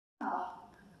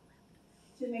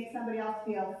make somebody else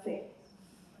feel safe.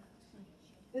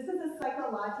 This is a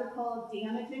psychological,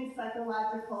 damaging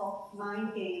psychological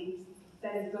mind game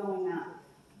that is going on.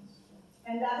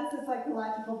 And that is a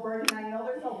psychological burden. I know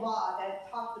there's a law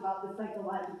that talks about the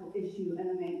psychological issue in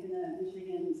a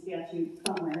Michigan statute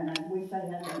somewhere, and I wish I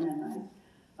had that memorized,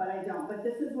 but I don't. But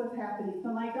this is what's happening.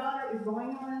 So my daughter is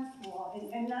going around school,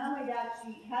 and not only that,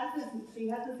 she has this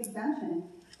exemption,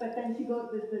 but then she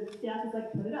goes, the staff is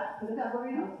like, put it up over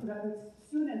your nose, put it up, the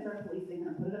students are policing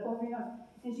her, put it up over your nose.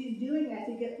 And she's doing that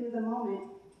to get through the moment,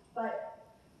 but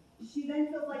she then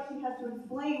feels like she has to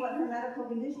explain what her medical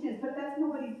condition is, but that's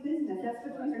nobody's business. That's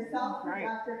between herself, her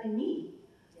doctor, and me.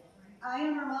 I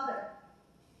am her mother.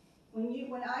 When she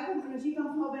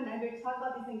comes home and I talk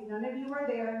about these things, none of you are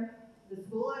there, the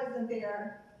school isn't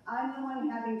there. I'm the one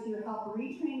having to help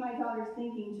retrain my daughter's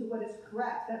thinking to what is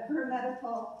correct, that her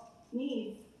medical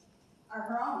needs are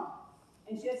her own.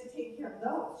 And she has to take care of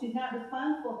those. She's not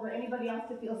responsible for anybody else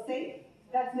to feel safe.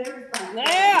 That's their responsibility.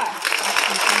 Yeah!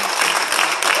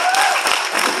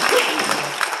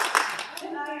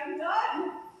 And I am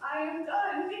done,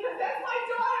 because that's my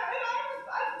daughter, and I am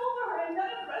responsible for her, and none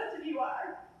of the rest of you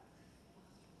are.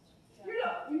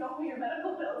 You don't pay your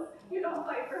medical bills, you don't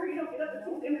fight for her, you don't get up at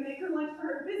 6 a.m. and make her lunch for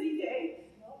her busy day.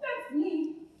 That's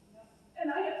me. And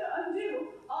I have to undo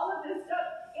all of this stuff,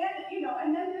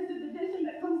 and then there's the division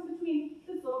that comes between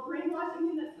this little brainwashing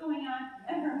thing that's going on,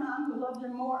 and her mom who loves her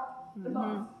more, the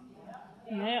most.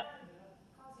 Yeah.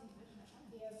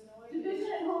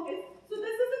 Division and focus. So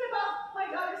this isn't about my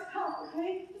daughter's health,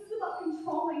 okay? This is about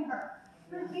controlling her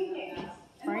thinking,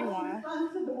 and how she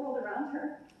responds to the world around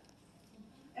her.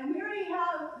 And we already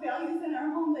have values in our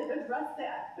home that address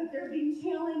that, but they're being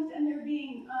challenged and they're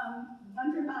being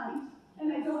undermined,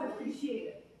 and I don't appreciate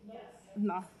it. Yes.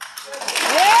 No.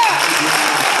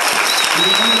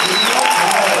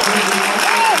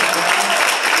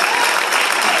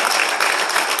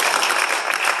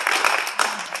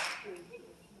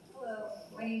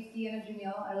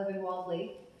 I live in Walled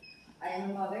Lake. I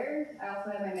am a mother. I also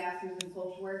have my master's in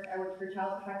social work. I worked for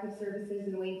Child Protective Services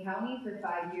in Wayne County for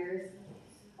 5 years.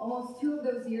 Almost 2 of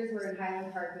those years were in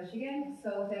Highland Park, Michigan.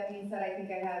 So with that being said, I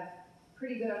think I have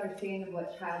pretty good understanding of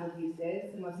what child abuse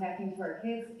is, and what's happening to our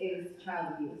kids is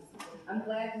child abuse. I'm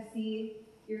glad to see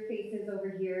your faces over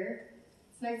here.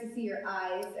 It's nice to see your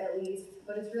eyes at least,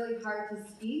 but it's really hard to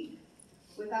speak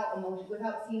without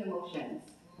seeing emotions.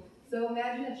 So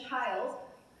imagine a child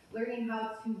learning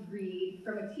how to read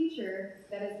from a teacher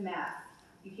that is math.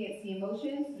 You can't see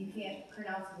emotions, you can't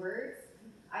pronounce words.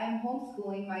 I am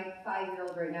homeschooling my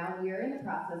 5-year-old right now, and we are in the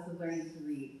process of learning to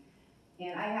read.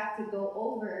 And I have to go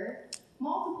over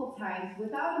multiple times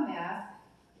without a mask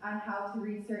on how to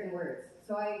read certain words.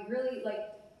 So I really,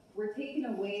 we're taking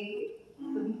away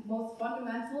the most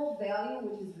fundamental value,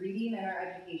 which is reading in our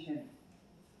education.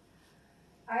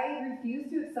 I refuse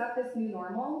to accept this new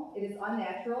normal. It is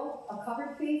unnatural. A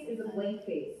covered face is a blank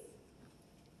face.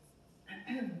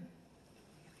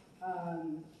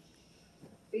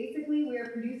 Basically, we are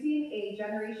producing a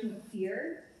generation of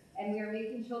fear, and we are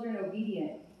making children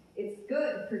obedient. It's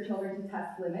good for children to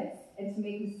test limits and to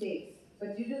make mistakes,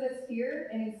 but due to this fear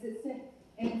it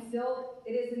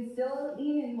is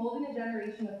instilling and molding a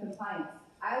generation of compliance.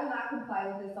 I will not comply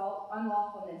with this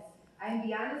unlawfulness. I am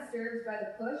beyond disturbed by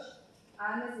the push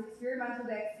on this experimental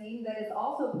vaccine that is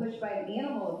also pushed by an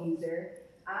animal abuser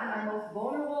on our most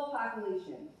vulnerable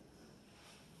population.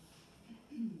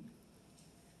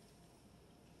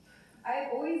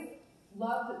 I've always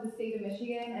loved the state of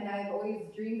Michigan, and I've always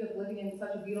dreamed of living in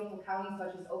such a beautiful county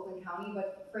such as Oakland County,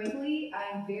 but frankly,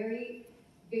 I'm very,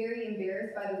 very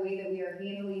embarrassed by the way that we are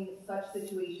handling such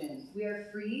situations. We are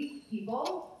free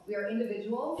people, we are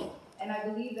individuals, and I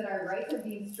believe that our rights are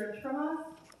being stripped from us,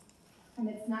 and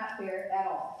it's not fair at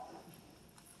all.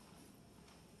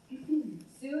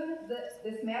 Soon,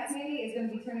 this mask mandate is going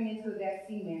to be turning into a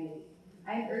vaccine mandate.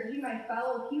 I'm urging my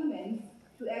fellow humans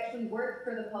to actually work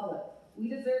for the public. We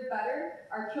deserve better.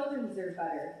 Our children deserve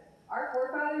better. Our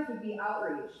forefathers would be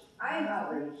outraged. I am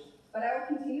outraged, but I will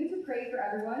continue to pray for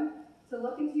everyone to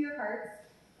look into your hearts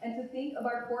and to think of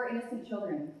our poor innocent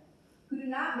children who do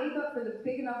not make up for the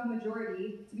big enough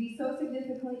majority to be so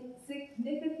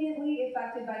significantly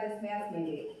affected by this mask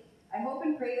mandate. I hope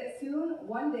and pray that soon,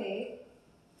 one day,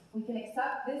 we can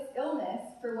accept this illness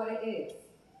for what it is.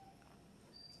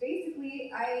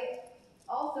 Basically, I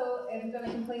also am going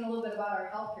to complain a little bit about our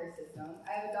healthcare system.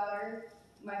 I have a daughter,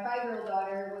 my 5-year-old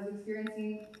daughter was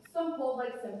experiencing some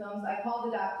cold-like symptoms. I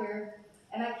called the doctor,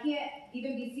 and I can't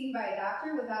even be seen by a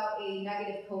doctor without a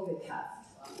negative COVID test.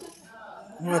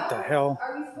 What the hell?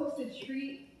 Are we supposed to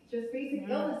treat just basic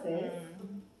illnesses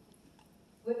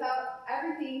without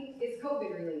everything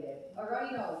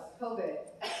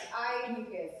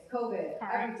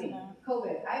distracting.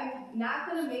 COVID. I'm not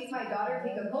going to make my daughter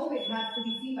take a COVID test to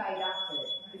be seen by a doctor.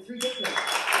 It's ridiculous.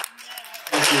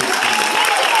 Thank you.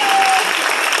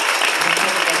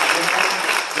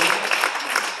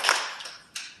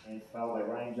 And it's followed by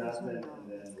Ryan Johnson and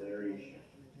then Larry.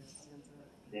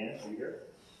 Dan, are you here?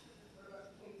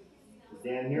 Is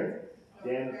Dan here?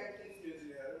 Dan,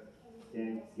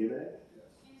 give it.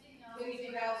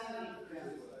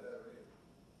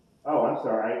 Oh, I'm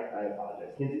sorry. I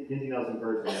apologize. Kinsey Nelson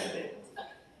first and then Dan.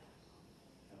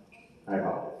 I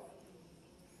apologize.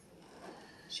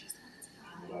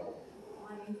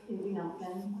 My name is Kinsey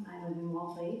Nelson. I live in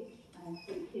Wall Lake. I have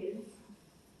 3 kids.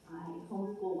 I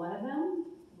homeschool one of them.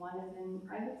 One is in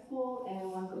private school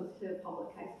and one goes to public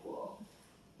high school.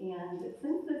 And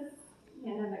since this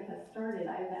pandemic has started,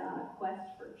 I've been on a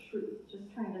quest for truth,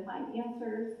 just trying to find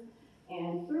answers.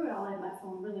 And through it all, I've met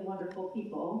some really wonderful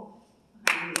people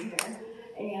here.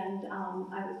 And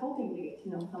I was hoping to get to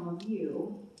know some of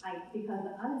you, because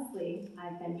honestly,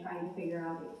 I've been trying to figure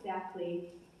out exactly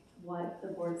what the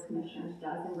Board of Commissioners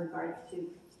does in regards to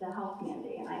the health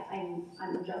mandate. And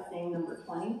I'm adjusting number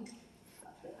 20,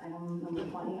 item number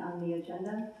 20 on the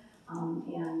agenda.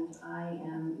 And I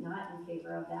am not in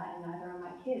favor of that, and neither are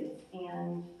my kids.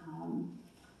 And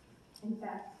in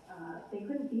fact, they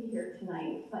couldn't be here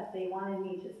tonight, but they wanted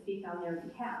me to speak on their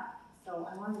behalf. So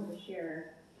I wanted to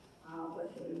share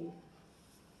what they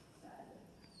said.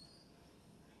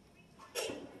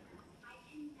 I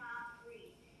cannot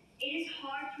breathe. It is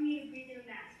hard for me to breathe in a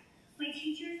mask. My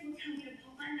teachers will tell me to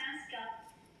put my mask up,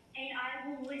 and I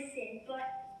will listen, but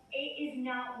it is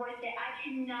not worth it. I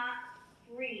cannot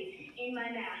breathe in my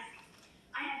mask.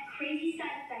 I have crazy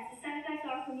side effects. The side effects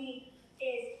are for me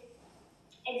is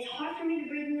it is hard for me to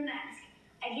breathe in the mask.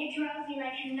 I get drowsy and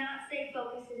I cannot stay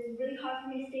focused. It is really hard for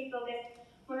me to stay focused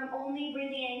when I'm only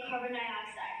breathing in carbon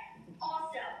dioxide.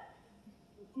 Also,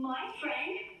 my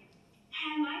friend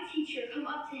had my teacher come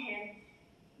up to him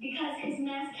because his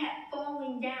mask kept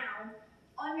falling down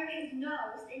under his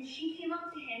nose, and she came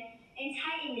up to him and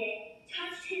tightened it,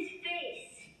 touched his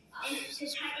face, and to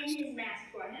tighten his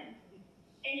mask for him.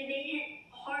 And it made it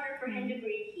harder for him to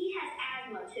breathe. He has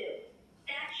asthma too.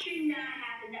 That should not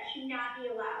happen. That should not be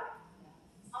allowed.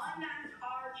 Unmask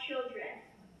our children.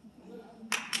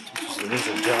 It is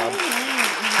a job.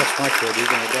 That's my kid. He's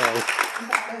going to go.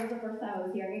 That was the first time I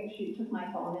was hearing it. She took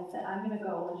my phone and said, I'm going to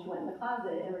go. And she went in the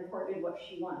closet and recorded what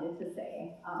she wanted to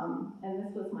say. And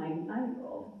this was my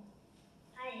 9-year-old.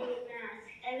 I hate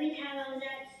masks. Every time I was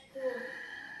at school,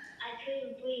 I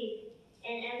couldn't breathe.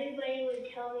 And everybody would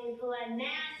tell me to put my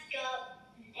mask up.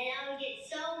 And I would get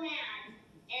so mad.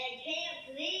 And I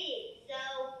can't breathe. So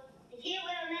I can't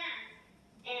wear a mask.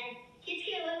 And kids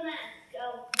can't wear a mask.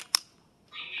 So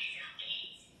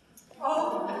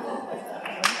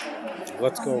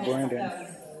Let's go, Brandon.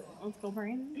 Let's go,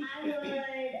 Brandon. I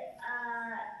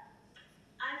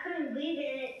couldn't breathe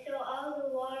in it, so all the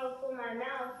water from my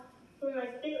mouth, from my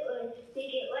spit would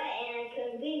make it wet, and I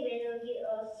couldn't breathe, and it would get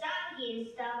all soggy and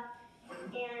stuff,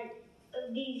 and it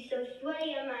would be so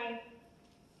sweaty on my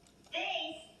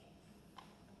face.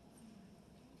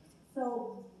 So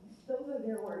those are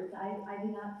their words. I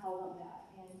did not tell them that.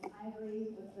 And I agree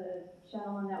with the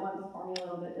gentleman that went before me a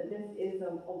little bit that this is a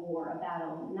war, a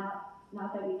battle,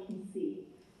 not that we can see.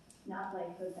 Not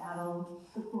like the battle,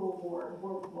 the cruel war,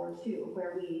 World War II,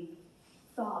 where we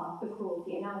saw the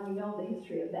cruelty, and now we know the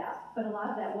history of that. But a lot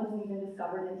of that wasn't even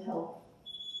discovered until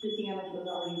the damage was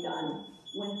already done,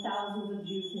 when thousands of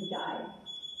Jews had died.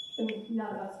 And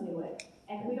none of us knew it.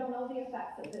 And we don't know the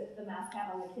effects that the masks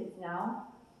have on the kids now.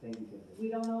 Thank you, Kinsey. We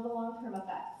don't know the long-term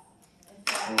effects.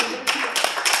 And so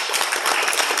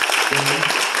Thank you.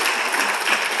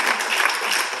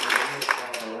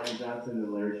 Ryan Johnson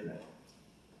and Larry Schmidt.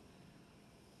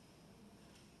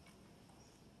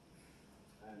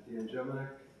 I'm Dan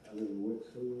Jeminek. I live in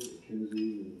Wixford, Kinsey,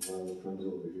 and a lot of the friends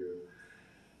over here.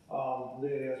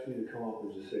 They asked me to come up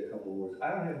and just say a couple of words. I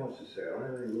don't have much to say. I don't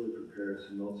have any really prepared,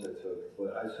 some notes I took,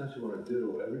 but I essentially want to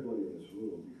ditto everybody in this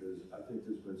room because I think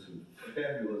there's been some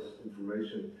fabulous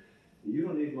information. You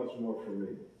don't need much more from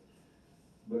me.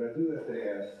 But I do have to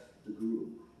ask the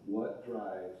group, what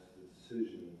drives the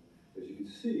decision? As you can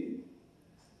see,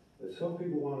 that some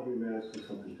people want to be masked and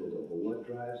some people don't. But what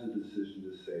drives the decision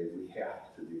to say we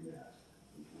have to be masked?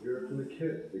 You can hear it from the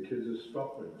kids. The kids are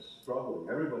struggling.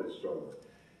 Everybody's struggling.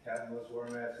 Half of us wear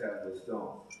masks, half of us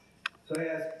don't. So I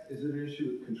ask, is it an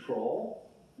issue with control?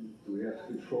 Do we have to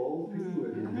control people? Do we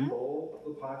have to control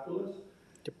the populace?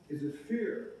 Is it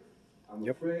fear? I'm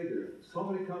afraid that if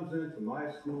somebody comes into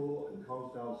my school and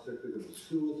comes down sick, they're going to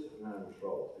sue us and I'm in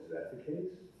trouble. Is that the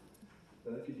case?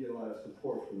 Then I could get a lot of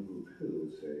support from the group who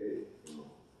would say, hey, you know,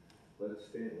 Let it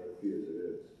stand, let it be as it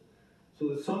is. So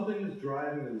that something is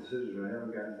driving the decision. I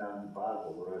haven't gotten down to the bottom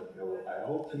of it. I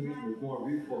hope to meet with more of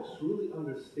you folks to really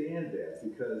understand that,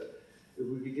 because if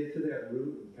we could get to that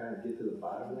root and kind of get to the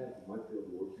bottom of that, we might be able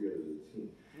to work together as a team.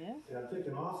 Yeah. And I'm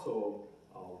thinking also,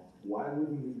 why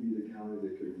wouldn't we be the county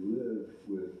that could live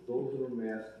with those that are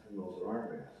masked and those that aren't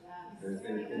masked? And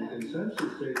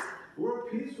essentially say, we're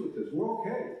at peace with this, we're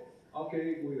okay.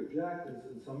 Okay, we object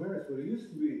in some areas, but it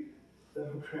used to be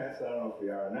Democrats, I don't know if we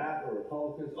are or not, or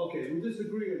Republicans, okay, we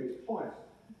disagree on these points,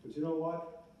 but you know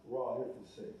what? We're all here for the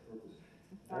same purpose.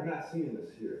 I'm not seeing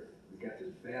this here. We got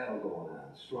this battle going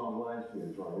on, strong lines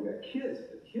being drawn. We got kids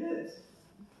in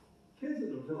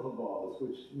the middle of all this,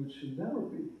 which should never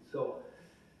be. So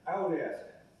I would ask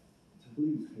to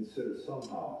please consider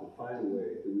somehow to find a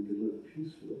way that we could live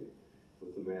peacefully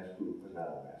with the mass group and not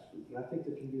a mass group. And I think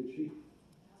that can be achieved.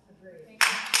 Agreed.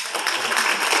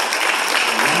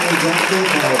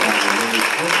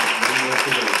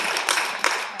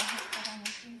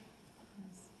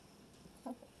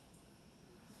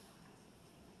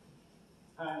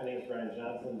 Hi, my name is Brian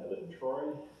Johnson. I live in Troy.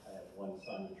 I have one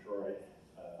son in Troy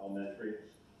Elementary.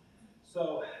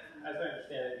 So, as I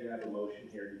understand it, you have a motion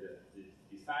here to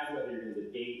decide whether you're going to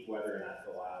debate whether or not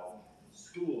to allow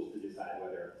schools to decide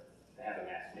whether to have a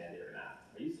mask mandate or not.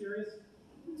 Are you serious?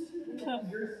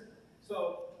 Serious?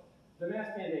 So, the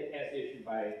mask mandate as issued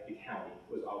by the county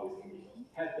was always illegal.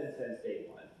 Has been since day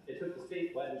one. It took the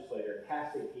state legislature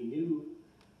passing a new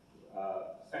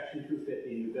Section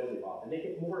 250 new building law to make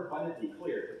it more abundantly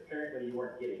clear, because apparently you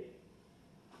weren't getting it.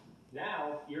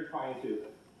 Now you're trying to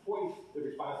hoist the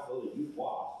responsibility you've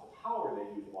lost, the power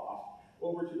that you've lost,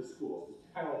 over to the schools. It's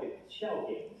kind of like a shell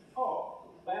game. Oh,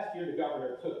 last year the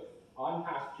governor took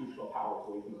unconstitutional powers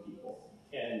away from the people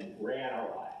and ran our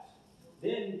lives.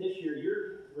 Then this year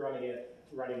you're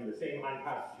running the same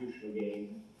unconstitutional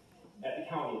game at the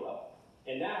county level.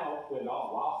 And now, when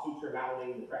all lawsuits are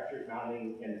mounting, the pressure is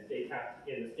mounting, and the state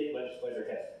legislature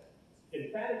has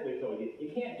emphatically told you,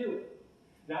 you can't do it.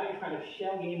 Now you're trying to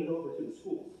shell game it over to the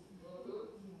schools.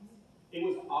 It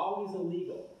was always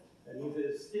illegal. That means it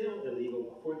is still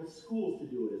illegal for the schools to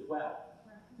do it as well.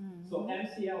 So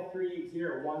MCL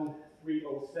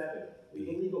 3801307 is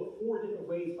illegal 4 different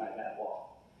ways by that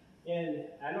law. And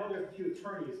I know there's a few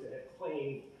attorneys that have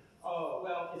claimed, oh,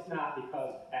 well, it's not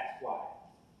because X, Y.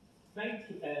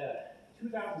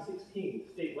 2016,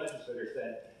 the state legislature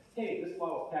said, hey, this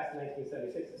law was passed in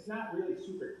 1976. It's not really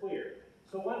super clear.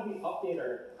 So why don't we update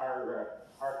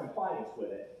our compliance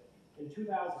with it? In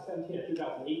 2017 or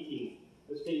 2018,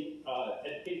 the state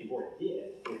education board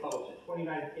did. They published a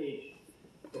 29-page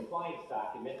compliance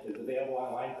document that's available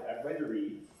online for everybody to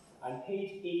read. On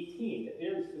page 18, it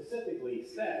very specifically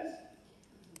says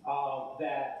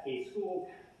that a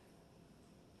school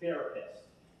therapist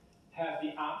has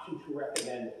the option to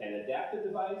recommend an adaptive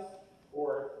device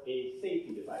or a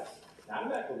safety device. Not a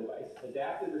medical device,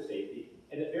 adaptive or safety,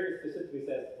 and it very specifically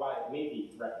says why it may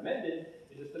be recommended.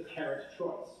 It's just the parent's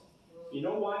choice. You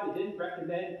know why they didn't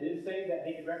say that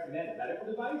they could recommend a medical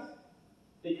device?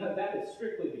 Because that is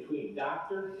strictly between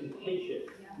doctor and patient.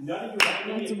 None of you have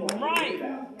any authority to do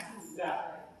that. Now,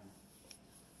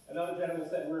 another gentleman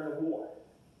said we're in a war.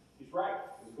 He's right.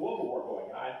 There's a global war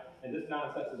going on, and this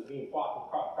nonsense is being fought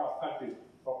across countries,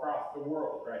 across the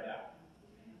world right now.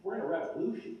 We're in a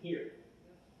revolution here.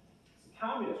 It's a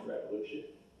communist revolution,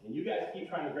 and you guys keep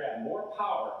trying to grab more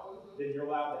power than you're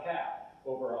allowed to have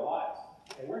over our lives,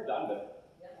 and we're done with it.